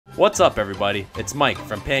What's up, everybody? It's Mike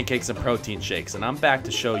from Pancakes and Protein Shakes, and I'm back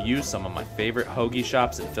to show you some of my favorite hoagie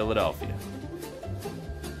shops in Philadelphia.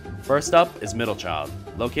 First up is Middle Child.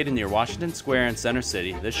 Located near Washington Square in Center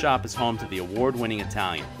City, this shop is home to the award-winning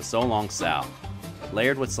Italian, the So Long Sal.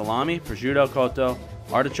 Layered with salami, prosciutto cotto,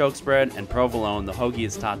 artichoke spread, and provolone, the hoagie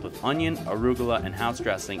is topped with onion, arugula, and house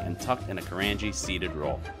dressing and tucked in a Carangi seeded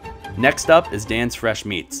roll. Next up is Dan's Fresh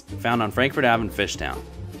Meats, found on Frankfurt Ave in FIshtown.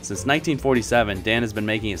 Since 1947, Dan has been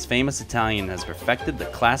making his famous Italian and has perfected the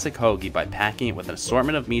classic hoagie by packing it with an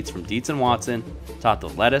assortment of meats from Dietz & Watson, topped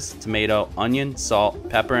with lettuce, tomato, onion, salt,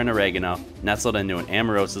 pepper, and oregano, nestled into an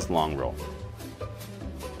Amorosa's long roll.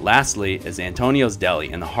 Lastly is Antonio's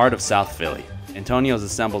Deli in the heart of South Philly. Antonio's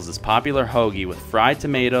assembles this popular hoagie with fried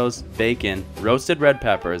tomatoes, bacon, roasted red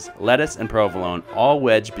peppers, lettuce, and provolone, all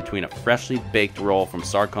wedged between a freshly baked roll from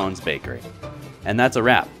Sarcone's Bakery. And that's a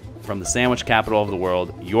wrap. From the sandwich capital of the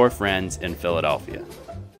world, your friends in Philadelphia.